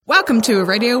Welcome to a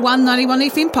Radio 191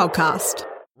 FM podcast.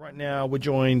 Right now we're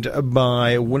joined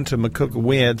by Winter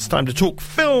McCook-Ware. It's time to talk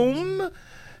film.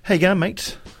 How you going,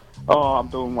 mate? Oh, I'm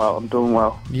doing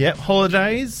well. Yep,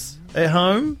 holidays at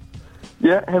home?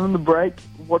 Yeah, having the break,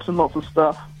 watching lots of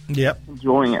stuff. Yep.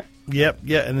 Enjoying it. Yep,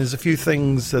 and there's a few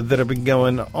things that have been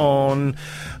going on.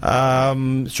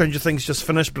 Stranger Things just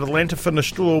finished, but Atlanta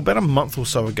finished about a month or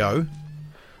so ago.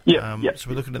 Yeah. So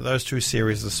we're looking at those two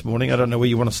series this morning. I don't know where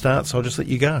you want to start, so I'll just let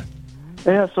you go.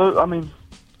 Yeah, so, I mean,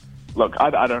 look,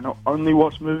 I don't know, only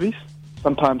watch movies.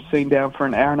 Sometimes sitting down for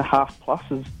an hour and a half plus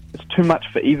is too much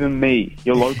for even me,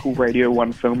 your local Radio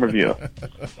 1 film reviewer.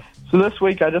 So this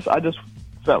week, I just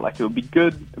felt like it would be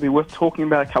good. It'd be worth talking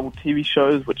about a couple of TV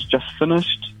shows which just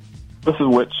finished. This is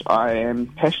which I am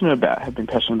passionate about, have been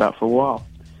passionate about for a while.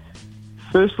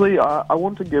 Firstly, I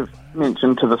want to give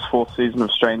mention to this fourth season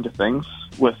of Stranger Things,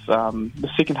 with the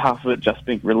second half of it just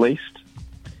being released.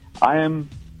 I am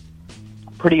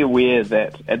pretty aware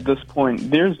that at this point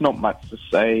there is not much to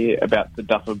say about the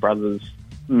Duffer Brothers'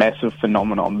 massive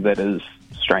phenomenon that is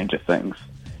Stranger Things.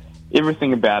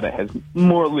 Everything about it has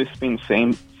more or less been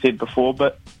said before,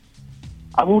 but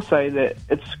I will say that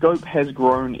its scope has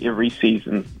grown every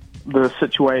season. The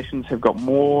situations have got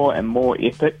more and more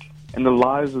epic, and the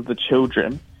lives of the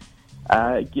children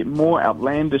get more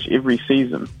outlandish every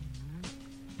season.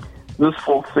 This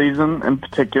fourth season in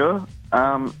particular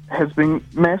has been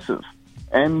massive,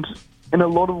 and in a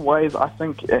lot of ways I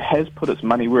think it has put its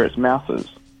money where its mouth is.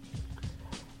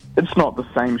 It's not the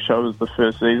same show as the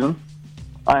first season.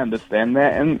 I understand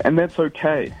that, and that's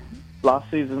okay. Last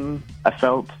season I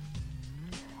felt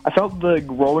the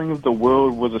growing of the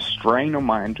world was a strain on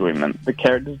my enjoyment. The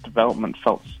characters' development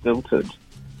felt stilted.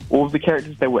 All of the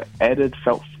characters that were added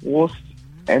felt forced,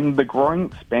 and the growing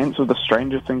expanse of the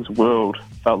Stranger Things world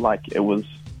felt like it was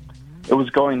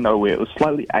going nowhere. It was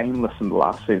slightly aimless in the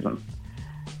last season.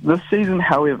 This season,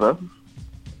 however,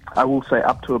 I will say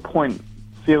up to a point,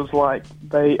 feels like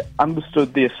they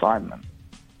understood the assignment.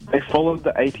 They followed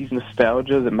the 80s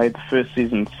nostalgia that made the first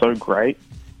season so great,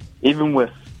 even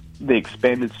with the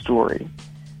expanded story.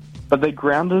 But they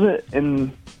grounded it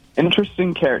in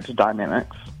interesting character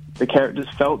dynamics. The characters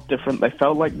felt different. They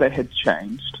felt like they had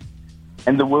changed.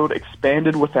 And the world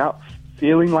expanded without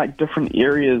feeling like different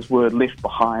areas were left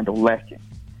behind or lacking.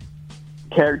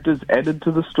 Characters added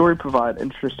to the story provide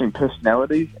interesting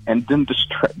personalities and didn't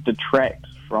detract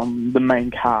from the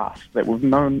main cast that we've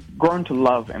grown to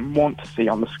love and want to see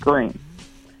on the screen.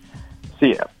 So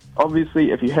yeah,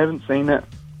 obviously if you haven't seen it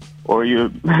or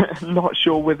you're not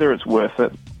sure whether it's worth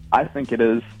it, I think it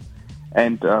is.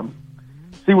 And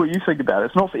see what you think about it.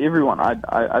 It's not for everyone.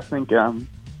 I think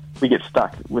we get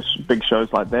stuck with big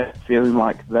shows like that, feeling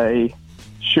like they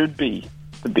should be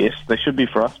the best. They should be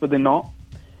for us, but they're not.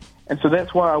 And so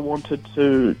that's why I wanted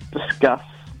to discuss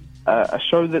a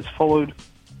show that's followed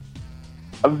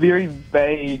a very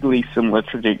vaguely similar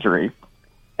trajectory.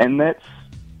 And that's,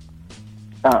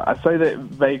 I say that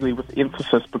vaguely with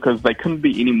emphasis because they couldn't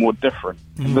be any more different.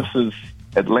 And this is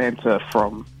Atlanta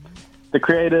from the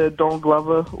creator Donald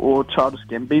Glover, or Childish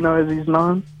Gambino as he's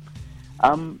known.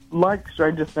 Like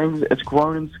Stranger Things, it's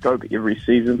grown in scope every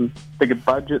season. Bigger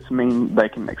budgets mean they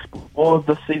can explore.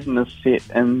 This season is set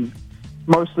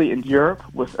mostly in Europe,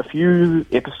 with a few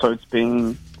episodes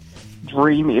being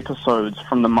dream episodes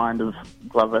from the mind of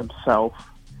Glover himself.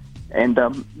 And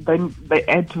they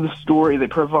add to the story. They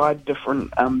provide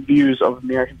different views of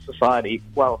American society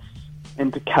whilst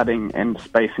intercutting and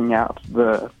spacing out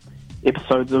the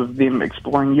episodes of them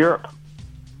exploring Europe.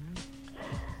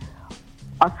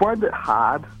 I find it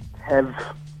hard to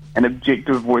have an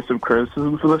objective voice of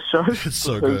criticism for this show. It's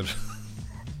so good.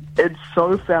 It's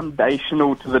so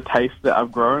foundational to the taste that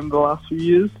I've grown in the last few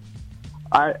years.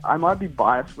 I might be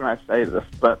biased when I say this,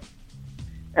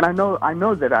 and I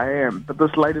know that I am, but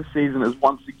this latest season is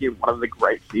once again one of the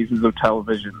great seasons of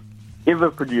television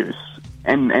ever produced.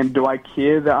 And do I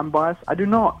care that I'm biased? I do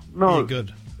not. No. Yeah,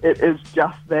 good. It is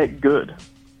just that good.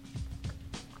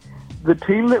 The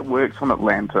team that works on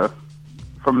Atlanta,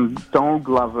 from Donald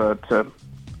Glover to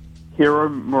Hiro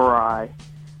Murai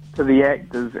to the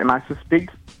actors, and I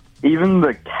suspect even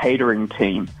the catering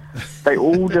team, they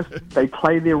all they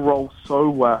play their role so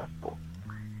well.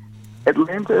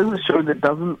 Atlanta is a show that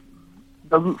doesn't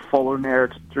follow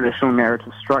traditional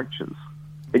narrative structures.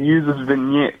 It uses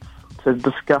vignettes to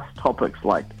discuss topics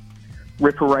like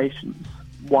reparations,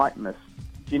 whiteness,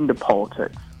 gender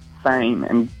politics, fame,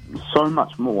 and so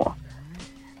much more.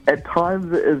 At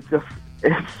times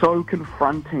it's so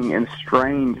confronting and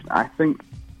strange. I think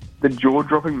the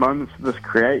jaw-dropping moments this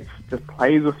creates just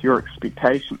plays with your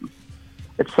expectations.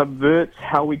 It subverts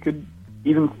how we could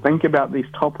even think about these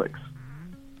topics.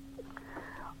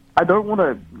 I don't want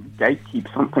to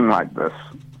gatekeep something like this.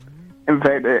 In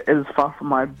fact, it is far from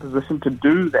my position to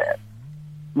do that.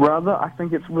 Rather, I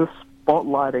think it's worth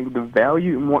spotlighting the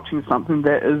value in watching something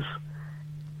that is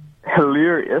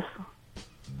hilarious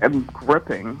and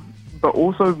gripping, but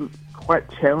also quite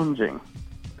challenging.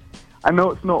 I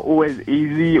know it's not always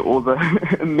easy or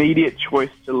the immediate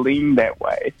choice to lean that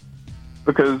way,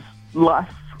 because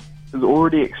life is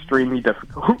already extremely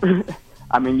difficult.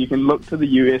 I mean, you can look to the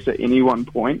US at any one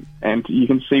point, and you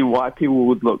can see why people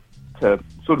would look to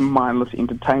sort of mindless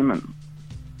entertainment.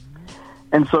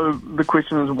 And so the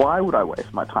question is, why would I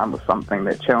waste my time with something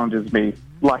that challenges me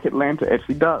like Atlanta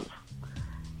actually does?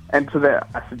 And to that,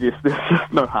 I suggest there's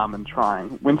just no harm in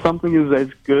trying. When something is as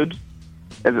good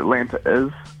as Atlanta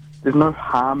is, there's no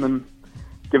harm in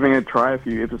giving it a try a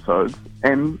few episodes.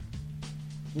 And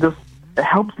just it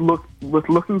helps with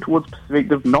looking towards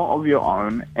perspective not of your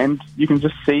own, and you can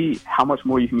just see how much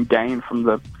more you can gain from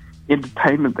the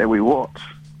entertainment that we watch.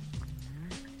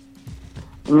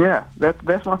 Yeah,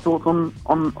 that's my thoughts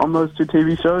on those two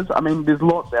TV shows. I mean, there's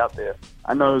lots out there.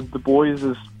 I know The Boys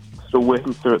is still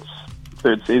working through its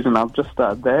third season. I've just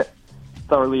started that,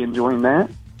 thoroughly enjoying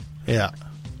that. Yeah.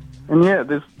 And yeah,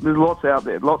 there's lots out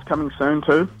there. Lots coming soon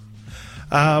too.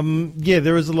 Yeah,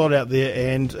 there is a lot out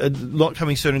there, and a lot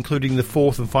coming soon, including the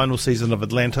fourth and final season of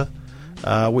Atlanta,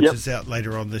 which is out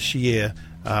later on this year.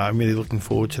 I'm really looking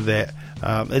forward to that.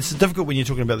 It's difficult when you're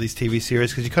talking about these TV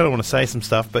series because you kind of want to say some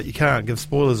stuff, but you can't give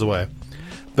spoilers away.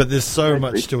 But there's so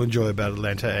much to enjoy about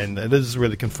Atlanta, and it is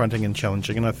really confronting and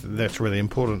challenging, and I think that's really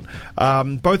important.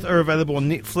 Both are available on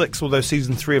Netflix, although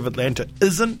Season 3 of Atlanta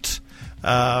isn't.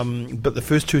 But the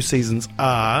first two seasons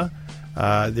are.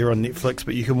 They're on Netflix,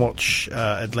 but you can watch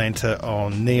Atlanta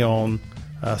on Neon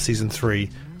Season 3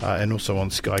 and also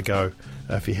on Sky Go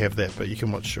if you have that. But you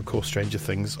can watch, of course, Stranger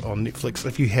Things on Netflix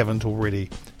if you haven't already.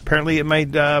 Apparently it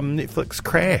made Netflix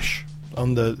crash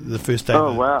on the first day.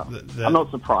 Oh, wow. I'm not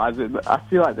surprised. I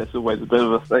feel like that's always a bit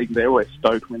of a thing. They're always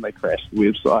stoked when they crash the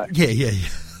website. Yeah.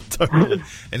 Totally.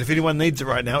 And if anyone needs it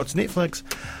right now, it's Netflix.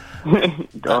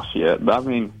 Gosh, yeah. I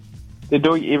mean, they're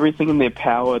doing everything in their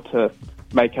power to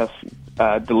make us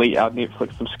delete our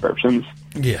Netflix subscriptions.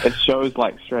 Yeah. It's shows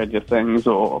like Stranger Things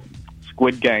or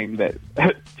Squid Game that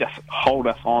just hold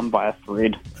us on by a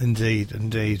thread.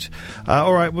 Indeed.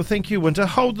 All right, well, thank you, Winter.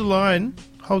 Hold the line.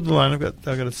 I've got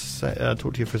to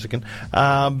talk to you for a second.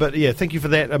 But yeah, thank you for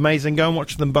that. Amazing. Go and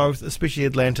watch them both, especially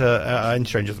Atlanta and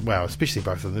Stranger Things. Wow, especially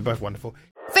both of them. They're both wonderful.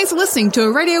 Thanks for listening to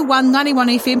a Radio 191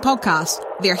 FM podcast.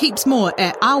 There are heaps more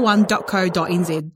at r1.co.nz.